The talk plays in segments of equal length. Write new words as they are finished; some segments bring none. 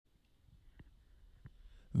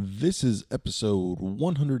This is episode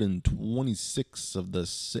 126 of the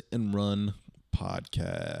Sit and Run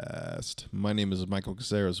podcast. My name is Michael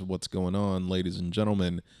Caceres. What's going on, ladies and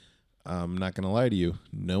gentlemen? I'm not going to lie to you.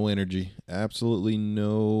 No energy. Absolutely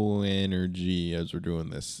no energy as we're doing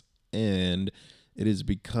this. And it is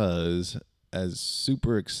because, as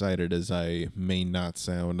super excited as I may not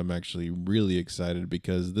sound, I'm actually really excited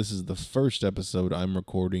because this is the first episode I'm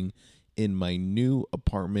recording in my new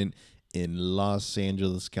apartment in Los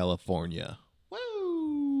Angeles, California.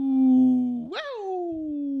 Woo!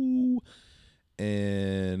 Woo!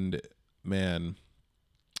 And man,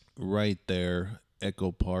 right there,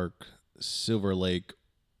 Echo Park, Silver Lake,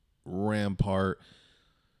 Rampart,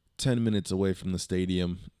 10 minutes away from the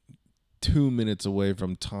stadium, 2 minutes away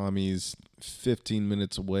from Tommy's, 15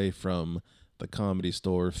 minutes away from the Comedy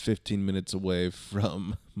Store, 15 minutes away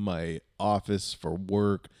from my office for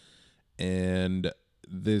work, and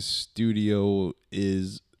this studio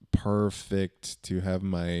is perfect to have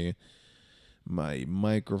my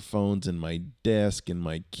microphones and my desk and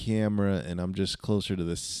my camera, and I'm just closer to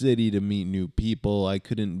the city to meet new people. I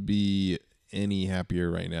couldn't be any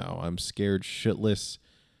happier right now. I'm scared shitless,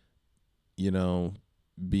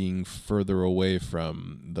 being further away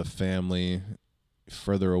from the family,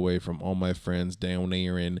 further away from all my friends down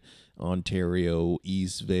there in Ontario,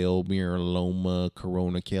 Eastvale, Mira Loma,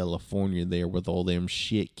 Corona, California, there with all them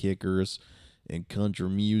shit kickers and country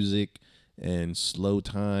music and slow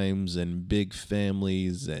times and big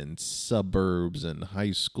families and suburbs and high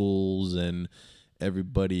schools and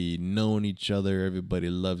everybody knowing each other, everybody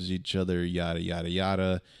loves each other, yada, yada,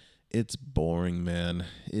 yada. It's boring, man.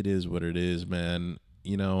 It is what it is, man.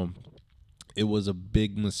 It was a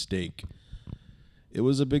big mistake. It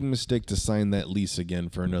was a big mistake to sign that lease again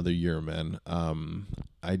for another year, man.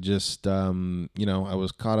 I just, I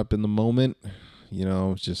was caught up in the moment,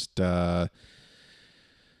 just didn't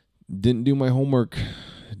do my homework.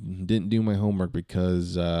 Didn't do my homework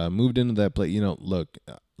because moved into that place.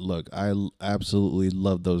 Look, I absolutely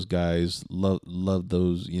love those guys. Love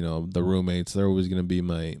those, the roommates. They're always going to be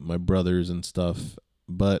my brothers and stuff.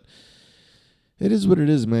 But it is what it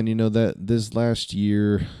is, man. That this last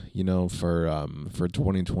year, for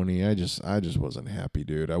 2020, I just wasn't happy,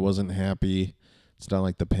 dude. I wasn't happy. It's not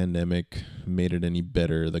like the pandemic made it any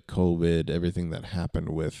better. The COVID, everything that happened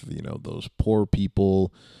with, those poor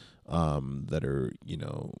people that are,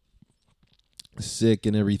 sick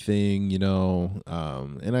and everything,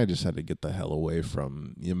 and I just had to get the hell away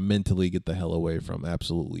from, mentally get the hell away from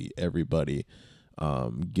absolutely everybody.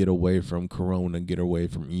 Get away from Corona, get away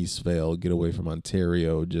from Eastvale, get away from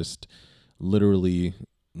Ontario, just literally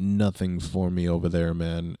nothing for me over there,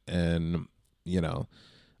 man. And,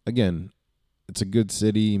 again, it's a good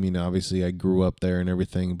city. I mean, obviously I grew up there and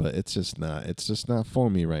everything, but it's just not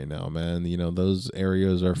for me right now, man. Those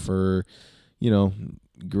areas are for,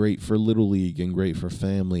 great for Little League and great for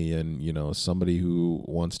family and, somebody who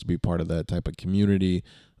wants to be part of that type of community.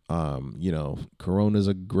 Corona's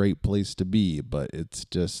a great place to be, but it's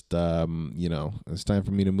just, it's time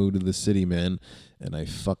for me to move to the city, man. And I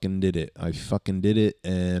fucking did it.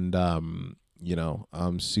 And, I'm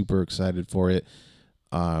super excited for it.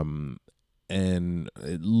 And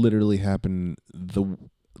it literally happened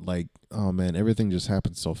oh man, everything just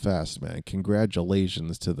happened so fast, man.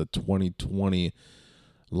 Congratulations to the 2020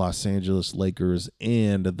 Los Angeles Lakers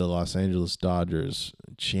and the Los Angeles Dodgers,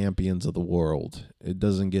 champions of the world. It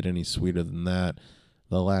doesn't get any sweeter than that.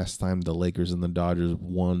 The last time the Lakers and the Dodgers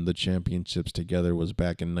won the championships together was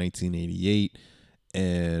back in 1988.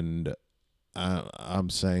 And I'm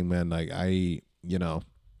saying, man,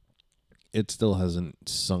 it still hasn't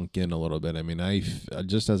sunk in a little bit. I mean,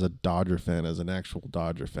 just as a Dodger fan, as an actual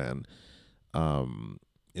Dodger fan,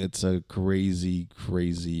 it's a crazy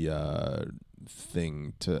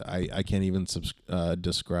thing I can't even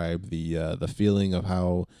describe the feeling of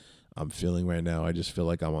how I'm feeling right now. I just feel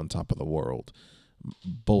like I'm on top of the world.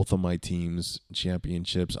 Both of my teams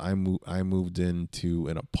championships. I moved into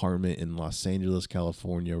an apartment in Los Angeles,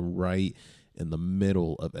 California, right in the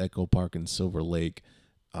middle of Echo Park and Silver Lake.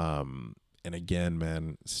 And again,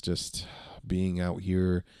 man, it's just being out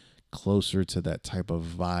here closer to that type of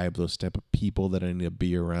vibe, those type of people that I need to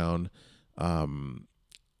be around.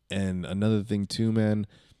 And another thing too, man,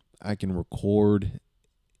 I can record,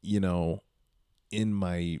 in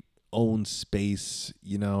my own space,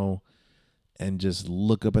 and just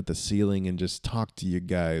look up at the ceiling and just talk to you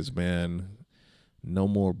guys, man. No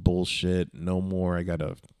more bullshit. No more I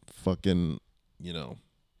gotta fucking,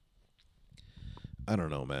 I don't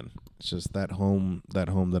know, man. It's just that home that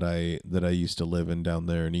I used to live in down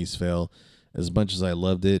there in Eastvale. as much as I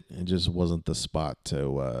loved it, it just wasn't the spot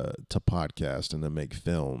to podcast and to make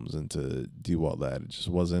films and to do all that. It just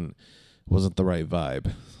wasn't the right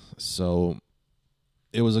vibe. So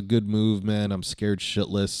it was a good move, man. I'm scared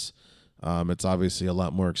shitless. It's obviously a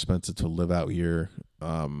lot more expensive to live out here.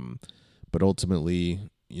 But ultimately,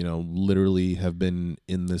 literally have been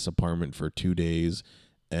in this apartment for 2 days,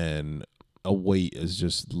 and a weight is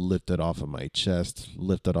just lifted off of my chest,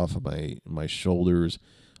 lifted off of my shoulders.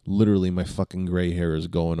 Literally, my fucking gray hair is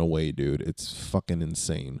going away, dude. It's fucking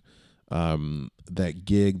insane. That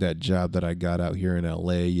gig, that job that I got out here in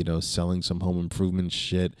LA, selling some home improvement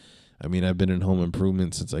shit. I mean, I've been in home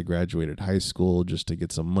improvement since I graduated high school just to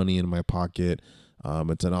get some money in my pocket.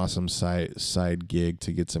 It's an awesome side gig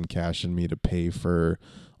to get some cash in me to pay for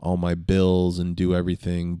all my bills and do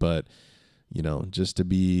everything. But just to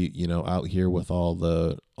be out here with all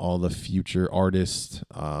the future artists.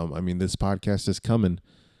 I mean, this podcast is coming.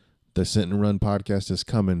 The Sit and Run podcast is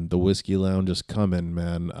coming. The Whiskey Lounge is coming,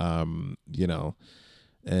 man.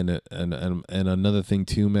 And another thing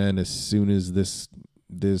too, man. As soon as this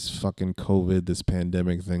fucking COVID, this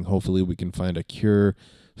pandemic thing, hopefully we can find a cure,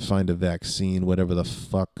 find a vaccine, whatever the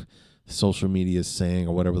fuck social media is saying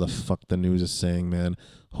or whatever the fuck the news is saying, man.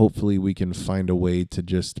 Hopefully we can find a way to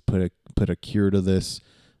just put a cure to this.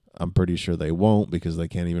 I'm pretty sure they won't, because they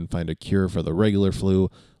can't even find a cure for the regular flu.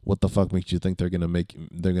 What the fuck makes you think they're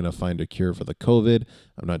gonna find a cure for the COVID?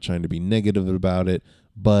 I'm not trying to be negative about it,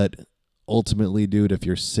 but ultimately, dude, if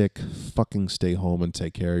you're sick, fucking stay home and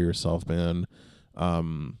take care of yourself, man.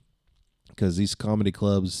 Because these comedy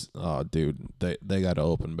clubs, oh, dude, they got to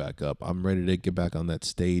open back up. I'm ready to get back on that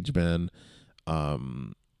stage, man. I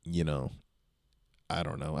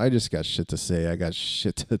don't know. I just got shit to say. I got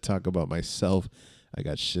shit to talk about myself. I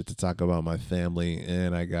got shit to talk about my family,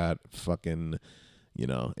 and I got fucking,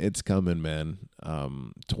 it's coming, man.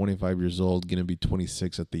 25 years old, gonna be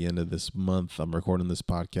 26 at the end of this month. I'm recording this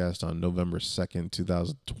podcast on November 2nd,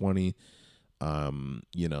 2020.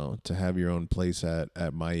 To have your own place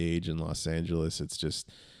at my age in Los Angeles, it's just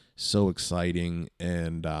so exciting.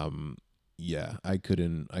 And, I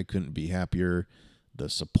couldn't be happier. The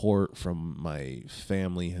support from my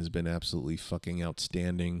family has been absolutely fucking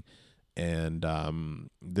outstanding. And,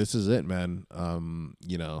 this is it, man.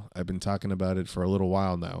 I've been talking about it for a little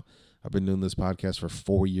while now. I've been doing this podcast for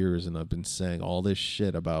 4 years, and I've been saying all this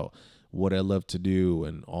shit about what I love to do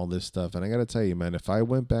and all this stuff. And I got to tell you, man, if I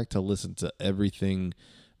went back to listen to everything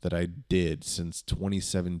that I did since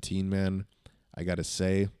 2017, man, I got to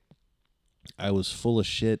say I was full of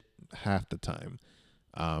shit half the time.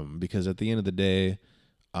 Because at the end of the day,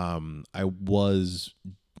 I was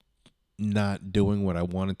not doing what I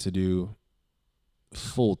wanted to do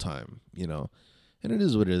full time, and it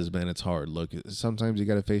is what it is, man. It's hard. Look, sometimes you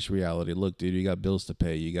got to face reality. Look, dude, you got bills to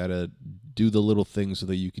pay. You got to do the little things so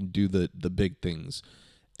that you can do the big things.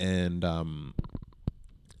 And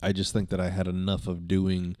I just think that I had enough of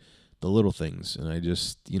doing the little things. And I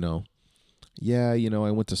just, I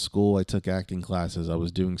went to school. I took acting classes. I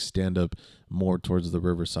was doing stand-up more towards the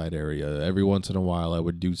Riverside area. Every once in a while, I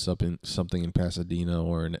would do something in Pasadena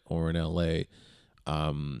or in LA.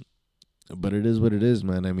 But it is what it is,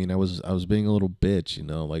 man. I mean, I was being a little bitch,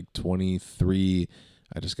 like 23.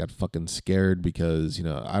 I just got fucking scared because,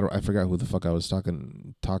 I forgot who the fuck I was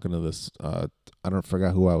talking to this. I don't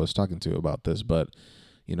forgot who I was talking to about this, but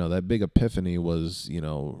that big epiphany was,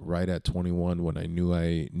 right at 21 when I knew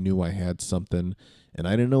I had something, and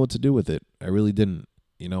I didn't know what to do with it. I really didn't.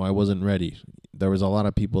 I wasn't ready. There was a lot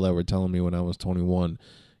of people that were telling me when I was 21,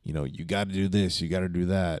 you got to do this, you got to do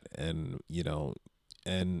that, and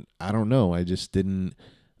and I don't know. I didn't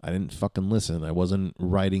fucking listen. I wasn't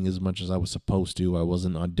writing as much as I was supposed to. I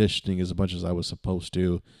wasn't auditioning as much as I was supposed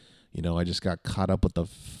to. I just got caught up with the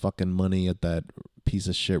fucking money at that piece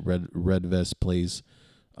of shit Red Vest place.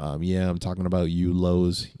 I'm talking about you,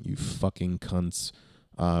 Lowe's, you fucking cunts.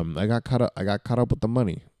 I got caught up with the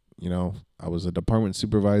money. I was a department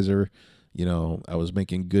supervisor. I was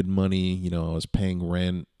making good money. I was paying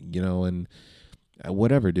rent. And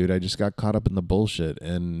whatever, dude. I just got caught up in the bullshit.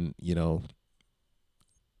 And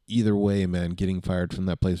either way, man, getting fired from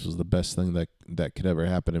that place was the best thing that could ever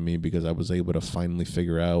happen to me, because I was able to finally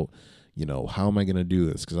figure out, how am I gonna do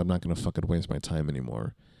this? Because I'm not gonna fucking waste my time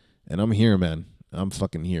anymore. And I'm here, man. I'm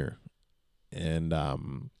fucking here. And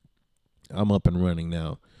I'm up and running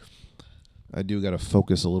now. I do got to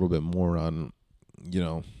focus a little bit more on,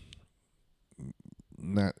 I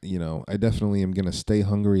definitely am going to stay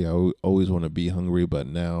hungry. I always want to be hungry, but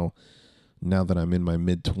now now that I'm in my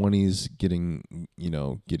mid 20s,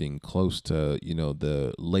 getting close to,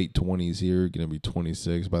 the late 20s here, going to be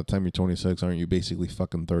 26. By the time you're 26, aren't you basically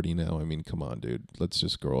fucking 30 now? I mean, come on, dude. Let's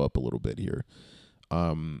just grow up a little bit here.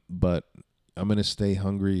 But I'm going to stay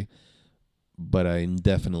hungry, but I'm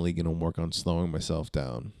definitely going to work on slowing myself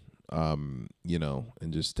down, and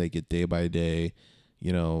just take it day by day.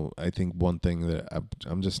 I think one thing that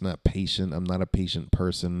I'm just not patient. I'm not a patient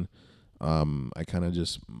person. I kind of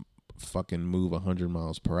just fucking move 100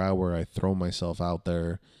 miles per hour. I throw myself out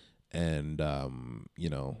there, and and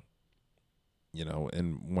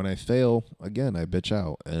when I fail again, I bitch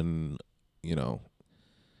out, and I'm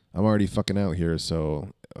already fucking out here. So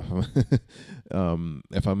if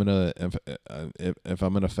I'm gonna if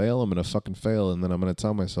I'm gonna fail, I'm gonna fucking fail, and then I'm gonna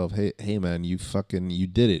tell myself, hey man, you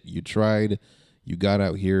did it. You tried. You got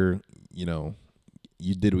out here. You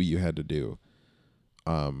did what you had to do.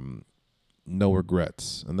 No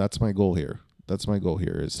regrets, and that's my goal here. That's my goal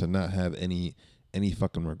here, is to not have any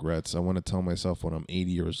fucking regrets. I want to tell myself when I'm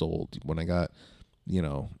 80 years old, when I got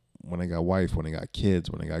wife, when I got kids,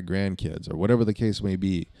 when I got grandkids, or whatever the case may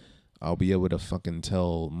be, I'll be able to fucking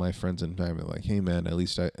tell my friends and family, like, hey man, at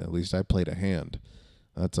least I played a hand.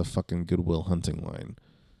 That's a fucking Good Will Hunting line.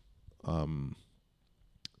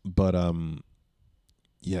 But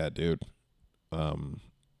yeah, dude. I'm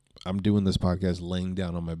doing this podcast laying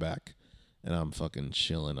down on my back, and I'm fucking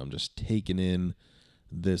chilling. I'm just taking in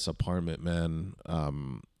this apartment, man.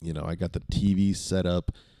 I got the TV set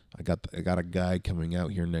up. I got a guy coming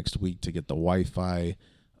out here next week to get the Wi-Fi.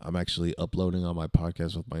 I'm actually uploading on my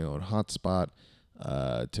podcast with my own hotspot.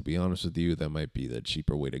 To be honest with you, that might be the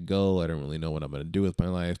cheaper way to go. I don't really know what I'm going to do with my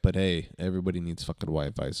life, but hey, everybody needs fucking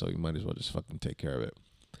Wi-Fi, so you might as well just fucking take care of it.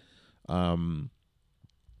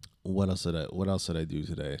 What else did I do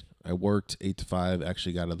today? I worked 8 to 5,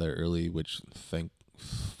 actually got out of there early, which thank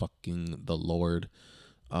fucking the Lord.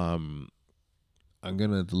 I'm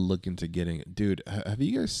gonna look into getting, dude, have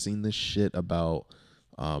you guys seen this shit about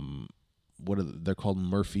they're called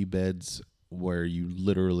Murphy beds, where you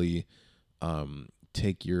literally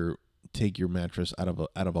take your mattress out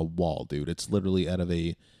of a wall, dude. It's literally out of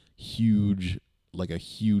a huge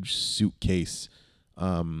suitcase.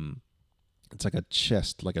 It's like a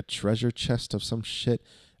chest, like a treasure chest of some shit.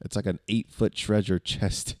 It's like an 8-foot treasure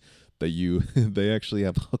chest that they actually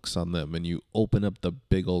have hooks on them, and you open up the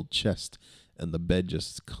big old chest and the bed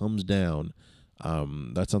just comes down.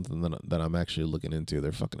 That's something that I'm actually looking into.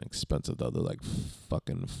 They're fucking expensive though. They're like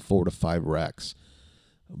fucking 4 to 5 racks,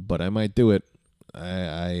 but I might do it.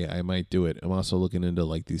 I might do it. I'm also looking into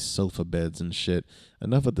like these sofa beds and shit.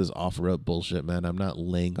 Enough of this OfferUp bullshit, man. I'm not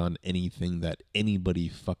laying on anything that anybody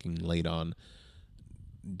fucking laid on.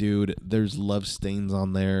 Dude, there's love stains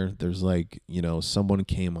on there. There's like, someone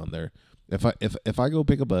came on there. If I go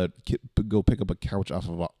pick up a couch off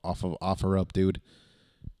of OfferUp, dude,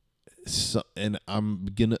 and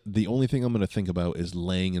the only thing I'm gonna think about is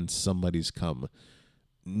laying in somebody's cum.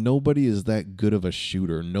 Nobody is that good of a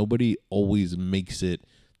shooter. Nobody always makes it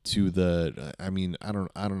to the. I mean, I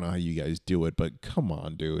don't know how you guys do it, but come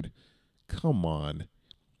on, dude, come on.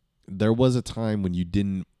 There was a time when you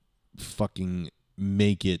didn't fucking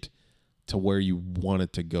make it to where you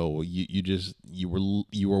wanted to go.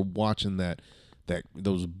 You were watching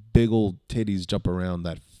those big old titties jump around,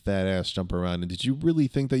 that fat ass jump around, and did you really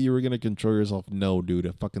think that you were gonna control yourself? No, dude,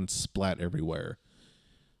 it fucking splat everywhere.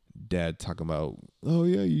 Dad talking about, oh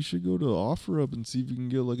yeah, you should go to OfferUp and see if you can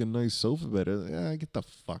get like a nice sofa bed. Yeah, get the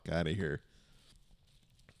fuck out of here.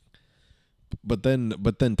 But then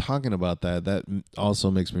talking about that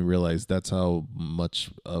also makes me realize that's how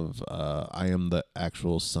much of I am the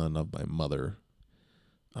actual son of my mother.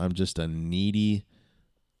 I'm just a needy.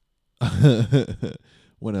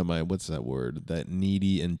 What am I? What's that word? That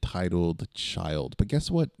needy, entitled child. But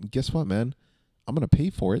guess what? Man? I'm gonna pay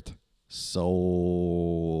for it.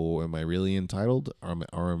 So am I really entitled,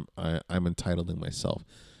 or I'm entitling myself?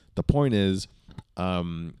 The point is,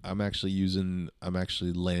 I'm actually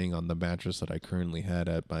laying on the mattress that I currently had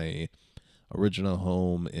at my original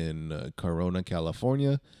home in Corona,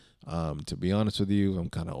 California. To be honest with you, I'm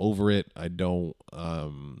kind of over it. I don't,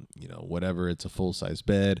 whatever. It's a full size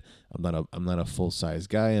bed. I'm not a full size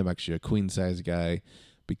guy. I'm actually a queen size guy.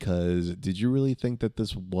 Because did you really think that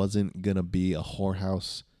this wasn't gonna be a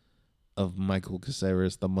whorehouse of Michael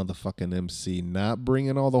Caceres, the motherfucking MC, not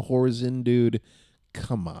bringing all the whores in, dude?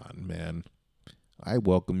 Come on, man. I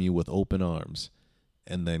welcome you with open arms.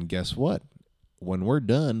 And then guess what? When we're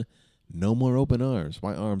done, no more open arms.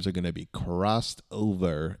 My arms are going to be crossed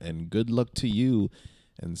over, and good luck to you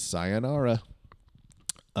and sayonara.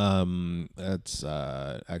 That's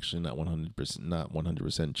actually not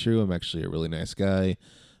 100% true. I'm actually a really nice guy.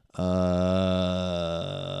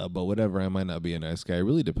 But whatever, I might not be a nice guy. It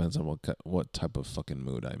really depends on what type of fucking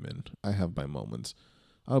mood I'm in. I have my moments.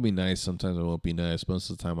 I'll be nice. Sometimes I won't be nice. Most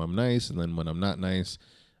of the time I'm nice, and then when I'm not nice,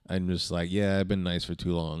 I'm just like, yeah, I've been nice for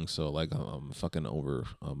too long. So like, I'm fucking over.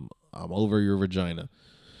 I'm over your vagina.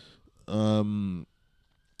 Um,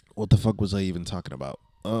 what the fuck was I even talking about?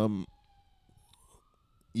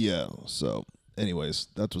 Yeah. So, anyways,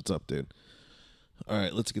 that's what's up, dude. All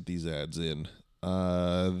right, let's get these ads in.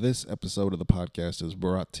 This episode of the podcast is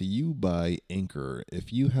brought to you by Anchor.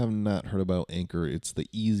 If you have not heard about Anchor, it's the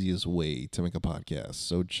easiest way to make a podcast.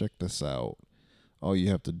 So check this out. All you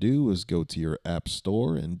have to do is go to your app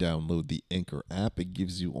store and download the Anchor app. It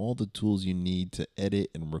gives you all the tools you need to edit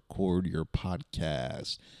and record your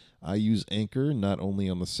podcast. I use Anchor not only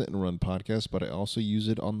on the Sit and Run podcast, but I also use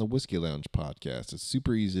it on the Whiskey Lounge podcast. It's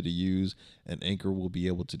super easy to use, and Anchor will be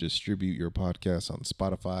able to distribute your podcast on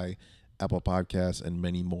Spotify, Apple Podcasts, and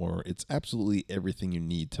many more. It's absolutely everything you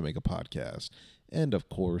need to make a podcast. And of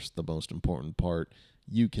course, the most important part,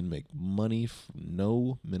 you can make money from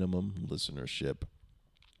no minimum listenership.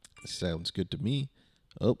 Sounds good to me.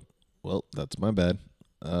 Oh, well, that's my bad.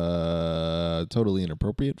 Totally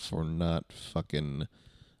inappropriate for not fucking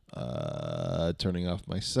turning off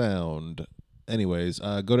my sound. Anyways,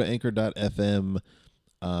 go to anchor.fm.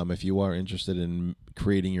 If you are interested in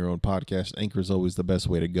creating your own podcast, Anchor is always the best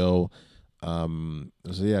way to go. So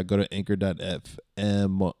yeah, go to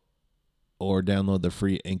anchor.fm or download the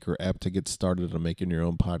free Anchor app to get started on making your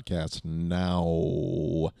own podcast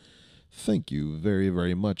now. Thank you very,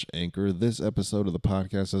 very much, Anchor. This episode of the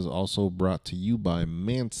podcast is also brought to you by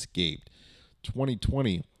Manscaped.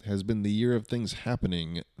 2020 has been the year of things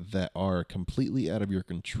happening that are completely out of your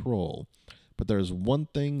control. But there's one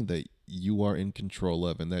thing that you are in control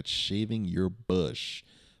of, and that's shaving your bush.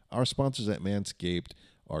 Our sponsors at Manscaped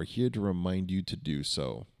are here to remind you to do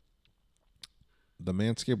so. The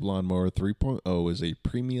Manscaped Lawnmower 3.0 is a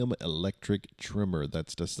premium electric trimmer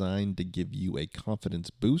that's designed to give you a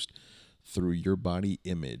confidence boost through your body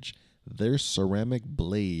image. Their ceramic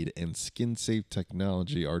blade and skin-safe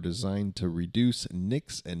technology are designed to reduce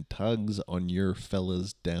nicks and tugs on your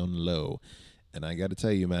fellas down low. And I got to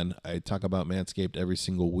tell you, man, I talk about Manscaped every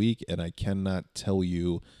single week, and I cannot tell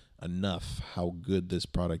you enough how good this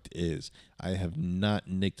product is. I have not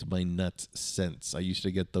nicked my nuts since. I used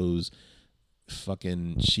to get those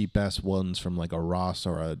fucking cheap ass ones from like a Ross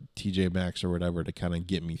or a TJ Maxx or whatever to kind of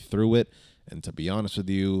get me through it. And to be honest with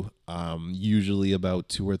you, usually about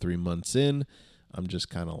 2 or 3 months in, I'm just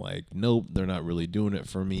kind of like, nope, they're not really doing it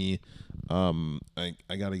for me. I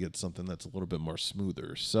got to get something that's a little bit more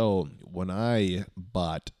smoother. So when I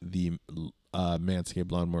bought the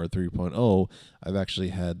Manscaped Lawnmower 3.0, I've actually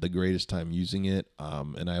had the greatest time using it.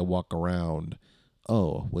 And I walk around,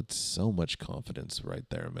 with so much confidence right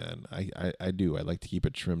there, man. I do. I like to keep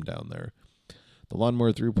it trimmed down there. The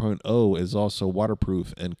Lawnmower 3.0 is also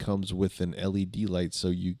waterproof and comes with an LED light so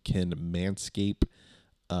you can manscape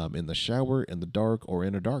in the shower, in the dark, or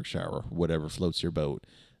in a dark shower, whatever floats your boat.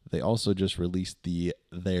 They also just released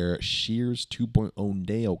their Shears 2.0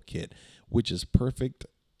 nail kit, which is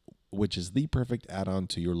the perfect add-on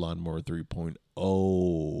to your Lawnmower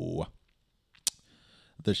 3.0.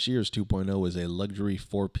 The Shears 2.0 is a luxury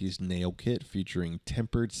 4-piece nail kit featuring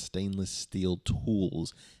tempered stainless steel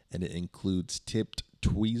tools, and it includes tipped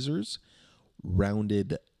tweezers,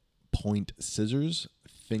 rounded point scissors,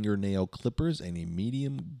 fingernail clippers, and a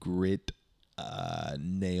medium grit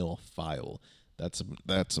nail file. That's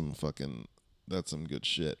some good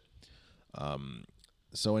shit.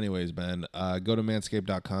 So anyways, man, go to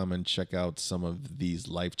manscaped.com and check out some of these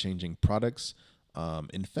life-changing products.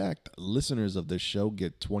 In fact, listeners of this show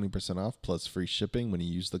get 20% off plus free shipping when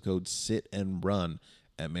you use the code SITANDRUN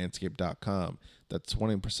at manscaped.com. That's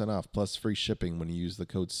 20% off plus free shipping when you use the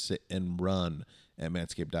code SITANDRUN at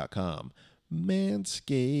manscaped.com.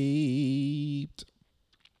 Manscaped.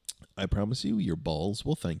 I promise you, your balls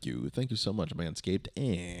will thank you. Thank you so much, Manscaped.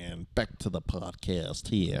 And back to the podcast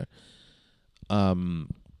here.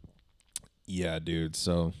 Yeah, dude.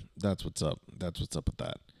 So that's what's up. That's what's up with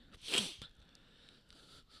that.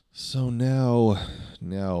 So now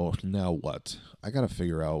what? I gotta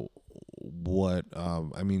figure out what.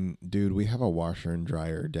 I mean, dude, we have a washer and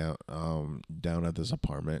dryer down at this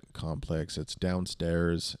apartment complex. It's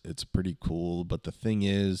downstairs. It's pretty cool, but the thing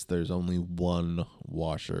is, there's only one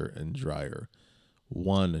washer and dryer.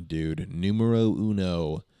 One, dude. Numero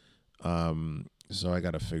uno. So I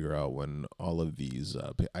got to figure out when all of these.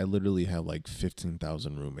 I literally have like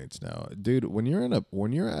 15,000 roommates now, dude. When you're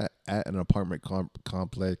at an apartment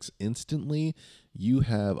complex, instantly you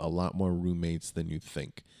have a lot more roommates than you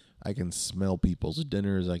think. I can smell people's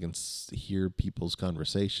dinners. I can hear people's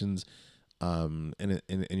conversations. And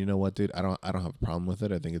you know what, dude? I don't have a problem with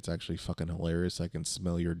it. I think it's actually fucking hilarious. I can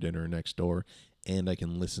smell your dinner next door, and I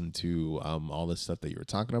can listen to all this stuff that you were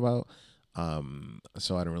talking about.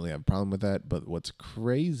 So I don't really have a problem with that. But what's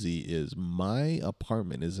crazy is my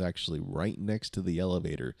apartment is actually right next to the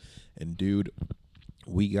elevator, and dude,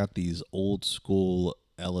 we got these old school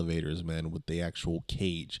elevators, man, with the actual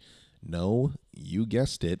cage. No, you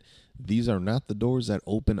guessed it. These are not the doors that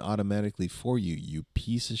open automatically for you, you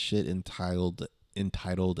piece of shit entitled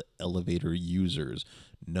elevator users.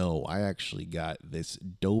 No, I actually got this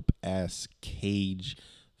dope ass cage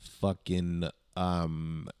fucking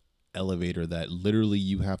elevator that literally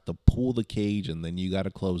you have to pull the cage and then you got to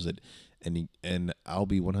close it. And I'll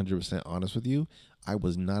be 100% honest with you, I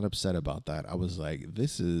was not upset about that. I was like,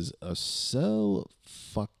 this is so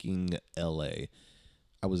fucking LA.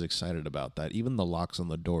 I was excited about that. Even the locks on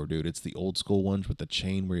the door, dude. It's the old school ones with the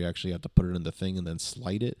chain where you actually have to put it in the thing and then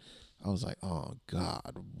slide it. I was like, oh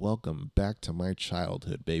God, welcome back to my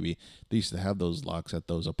childhood, baby. They used to have those locks at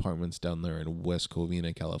those apartments down there in West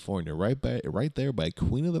Covina, California, right there by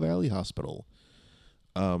Queen of the Valley Hospital.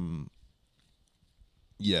 Um,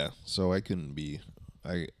 yeah. So I couldn't be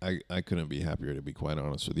happier, to be quite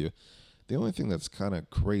honest with you. The only thing that's kind of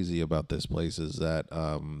crazy about this place is that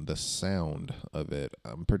the sound of it,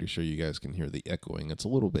 I'm pretty sure you guys can hear the echoing. It's a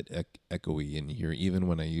little bit echoey in here, even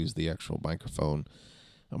when I use the actual microphone.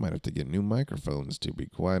 I might have to get new microphones, to be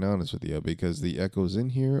quite honest with you, because the echoes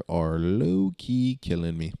in here are low key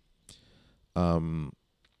killing me. Um,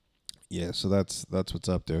 yeah, so that's what's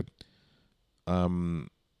up, dude. Um,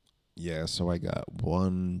 yeah, so I got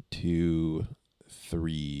one, two,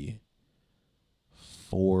 three,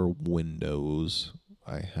 four windows.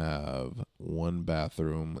 I have one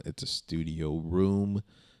bathroom. It's a studio room.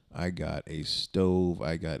 I got a stove.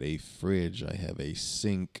 I got a fridge. I have a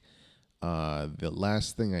sink. The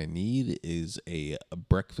last thing I need is a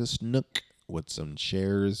breakfast nook with some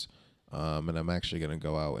chairs. And I'm actually going to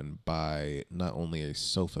go out and buy not only a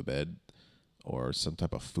sofa bed or some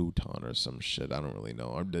type of futon or some shit. I don't really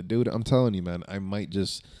know. Dude, I'm telling you, man, I might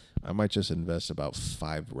just invest about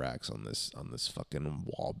 5 racks on this fucking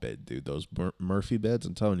wall bed, dude. Those Murphy beds,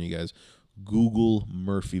 I'm telling you guys, Google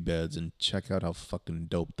Murphy beds and check out how fucking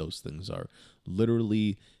dope those things are.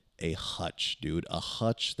 Literally a hutch, dude. A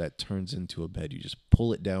hutch that turns into a bed. You just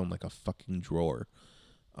pull it down like a fucking drawer.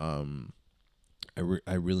 Um,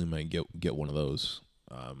 I really might get one of those.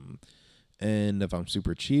 And if I'm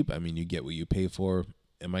super cheap, I mean, you get what you pay for.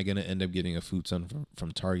 Am I gonna end up getting a futon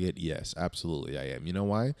from Target? Yes, absolutely, I am. You know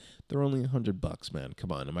why? They're only $100, man.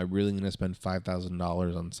 Come on, am I really gonna spend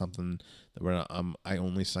 $5,000 on something that I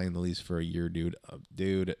only signed the lease for a year, dude?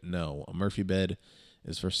 Dude, no. A Murphy bed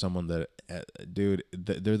is for someone that, dude,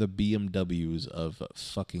 they're the BMWs of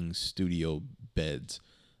fucking studio beds.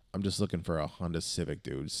 I'm just looking for a Honda Civic,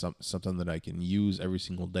 dude. Something that I can use every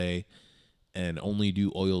single day and only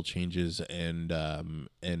do oil changes and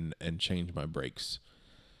change my brakes.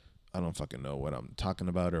 I don't fucking know what I'm talking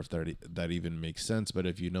about or if that even makes sense, but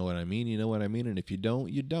if you know what I mean, you know what I mean, and if you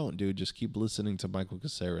don't, you don't, dude. Just keep listening to Michael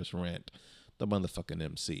Caceres rant, the motherfucking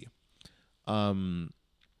MC. Um,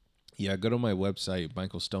 yeah, go to my website,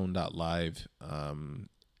 michaelstone.live.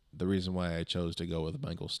 The reason why I chose to go with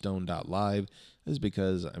michaelstone.live is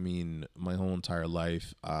because, I mean, my whole entire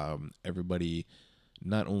life, everybody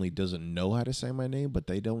not only doesn't know how to say my name, but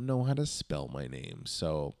they don't know how to spell my name.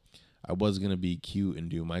 So I was going to be cute and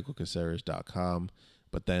do michaelcaceres.com,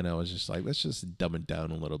 but then I was just like, let's just dumb it down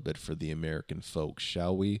a little bit for the American folks,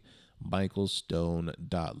 shall we?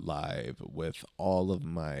 michaelstone.live with all of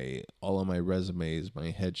my resumes,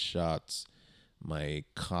 my headshots, my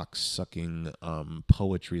cock sucking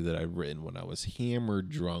poetry that I've written when I was hammered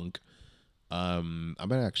drunk. I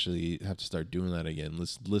might actually have to start doing that again.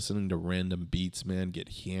 Listening to random beats, man.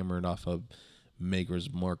 Get hammered off of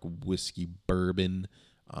Maker's Mark whiskey bourbon,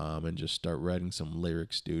 and just start writing some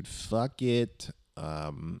lyrics, dude. Fuck it.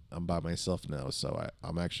 I'm by myself now, so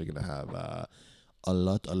I'm actually gonna have a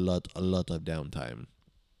lot of downtime.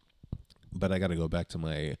 But I gotta go back to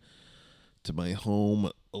my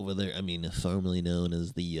home over there. I mean, formerly known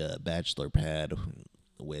as the Bachelor Pad,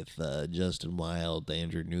 with Justin Wild,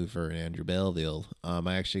 Andrew Newfer, and Andrew Belville.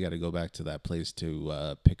 I actually got to go back to that place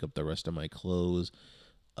to pick up the rest of my clothes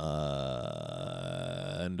and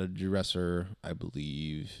a dresser, I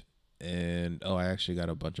believe. And I actually got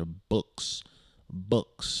a bunch of books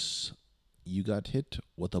You got hit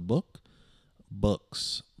with a book?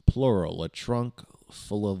 Books, plural, a trunk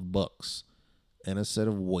full of books and a set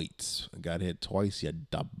of weights. Got hit twice, you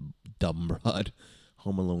dumb broad.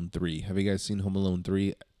 Home Alone 3. Have you guys seen Home Alone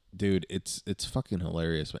 3? Dude, it's fucking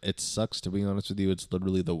hilarious. It sucks, to be honest with you. It's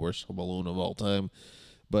literally the worst Home Alone of all time.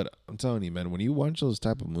 But I'm telling you, man, when you watch those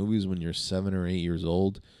type of movies when you're 7 or 8 years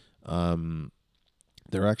old,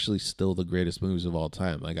 they're actually still the greatest movies of all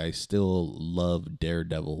time. Like, I still love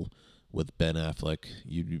Daredevil with Ben Affleck.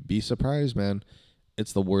 You'd be surprised, man.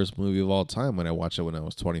 It's the worst movie of all time when I watched it when I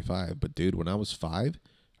was 25. But, dude, when I was 5,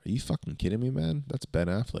 are you fucking kidding me, man? That's Ben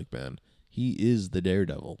Affleck, man. He is the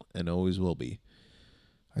Daredevil and always will be.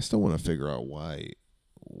 I still want to figure out why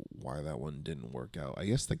that one didn't work out. I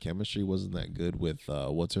guess the chemistry wasn't that good with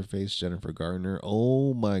what's her face, Jennifer Garner.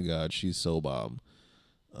 Oh my God, she's so bomb.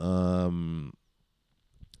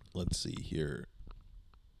 Let's see here.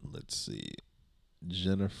 Let's see,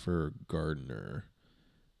 Jennifer Gardner.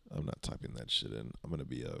 I'm not typing that shit in. I'm gonna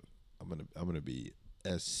be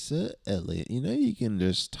Elliot. You know you can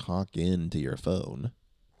just talk into your phone.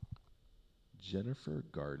 Jennifer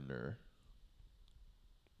Gardner.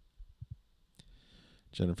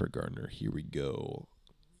 Jennifer Gardner, here we go.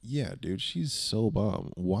 Yeah, dude, she's so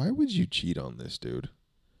bomb. Why would you cheat on this, dude?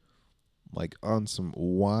 Like,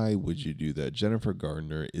 why would you do that? Jennifer Ann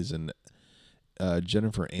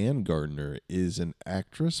Gardner is an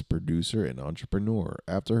actress, producer, and entrepreneur.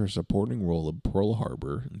 After her supporting role in Pearl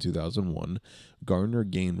Harbor in 2001, Gardner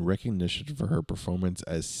gained recognition for her performance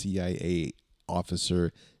as CIA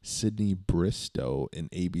officer Sidney Bristow in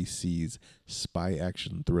ABC's spy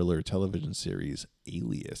action thriller television series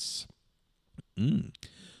Alias.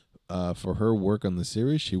 For her work on the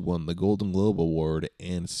series, she won the Golden Globe Award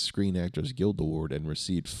and Screen Actors Guild Award and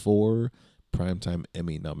received 4 Primetime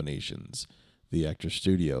Emmy nominations. The Actors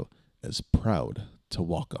Studio is proud to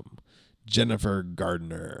welcome Jennifer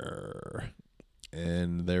Gardner.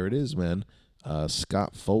 And there it is, man.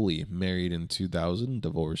 Scott Foley, married in 2000,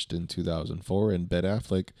 divorced in 2004, and Ben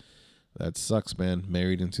Affleck, that sucks, man,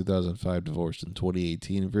 married in 2005, divorced in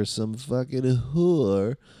 2018 for some fucking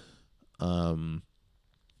whore. I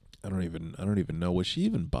don't even know. Was she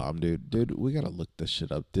even bomb, dude? Dude, we gotta look this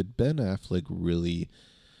shit up. Did Ben Affleck really?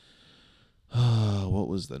 What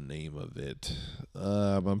was the name of it?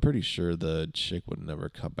 I'm pretty sure the chick would never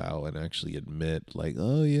come out and actually admit, like,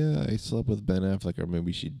 oh yeah, I slept with Ben Affleck, or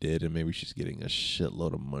maybe she did, and maybe she's getting a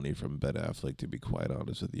shitload of money from Ben Affleck. To be quite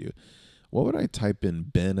honest with you, what would I type in?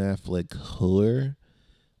 Ben Affleck whore.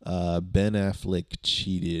 Ben Affleck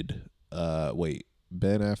cheated.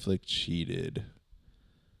 Ben Affleck cheated.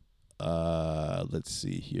 Let's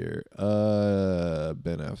see here.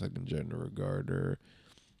 Ben Affleck and Jennifer Gardner.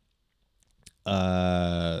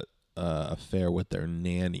 Affair with their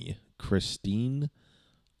nanny, Christine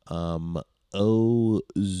Ozourian,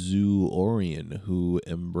 who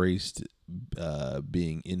embraced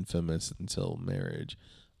being infamous until marriage.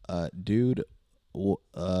 Dude,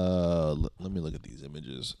 let me look at these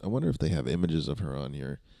images. I wonder if they have images of her on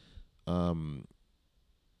here.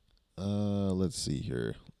 Let's see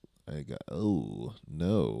here. Oh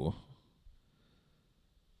no.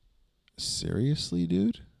 Seriously,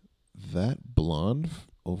 dude? That blonde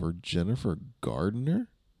over Jennifer Gardner?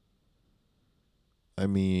 I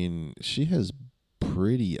mean, she has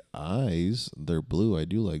pretty eyes. They're blue. I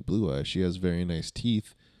do like blue eyes. She has very nice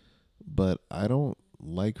teeth, but I don't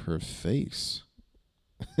like her face.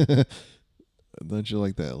 Don't you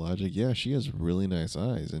like that logic? Yeah, she has really nice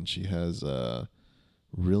eyes, and she has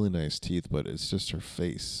really nice teeth, but it's just her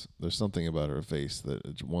face. There's something about her face that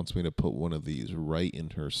it wants me to put one of these right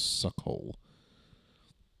in her suck hole.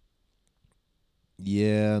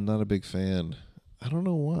 Yeah, not a big fan. I don't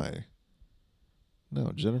know why.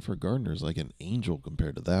 No, Jennifer Gardner's like an angel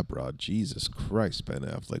compared to that broad. Jesus Christ, Ben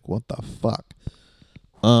Affleck. What the fuck?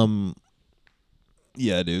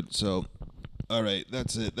 Yeah, dude. So, all right,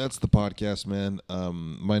 that's it. That's the podcast, man.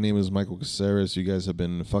 My name is Michael Caceres. You guys have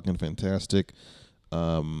been fucking fantastic.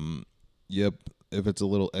 Yep. If it's a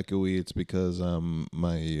little echoey, it's because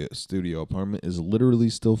my studio apartment is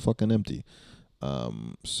literally still fucking empty.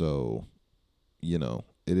 So, you know,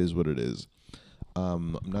 it is what it is.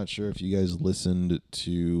 I'm not sure if you guys listened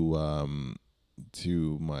to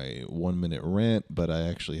my 1 minute rant, but I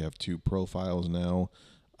actually have 2 profiles now.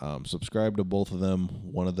 Subscribe to both of them.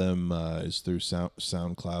 One of them is through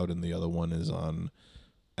SoundCloud, and the other one is on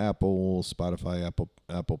Apple, Spotify, Apple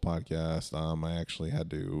Podcast. I actually had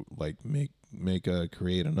to like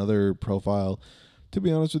create another profile To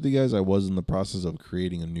be honest with you guys, I was in the process of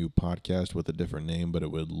creating a new podcast with a different name, but it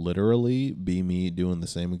would literally be me doing the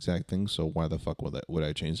same exact thing. So why the fuck would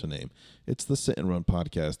I change the name? It's the Sit and Run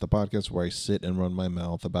Podcast, the podcast where I sit and run my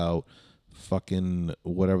mouth about fucking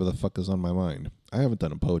whatever the fuck is on my mind. I haven't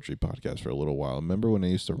done a poetry podcast for a little while. Remember when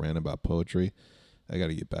I used to rant about poetry? I got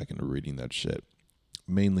to get back into reading that shit.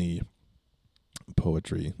 Mainly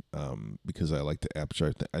poetry, because I like to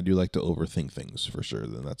abstract. I do like to overthink things for sure.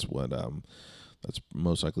 Then that's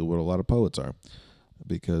most likely what a lot of poets are,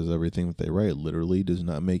 because everything that they write literally does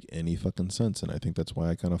not make any fucking sense, and I think that's why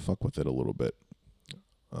I kind of fuck with it a little bit.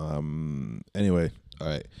 Anyway, all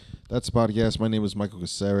right, that's the podcast. My name is Michael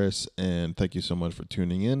Caceres, and thank you so much for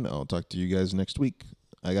tuning in. I'll talk to you guys next week.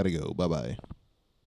 I gotta go. Bye bye.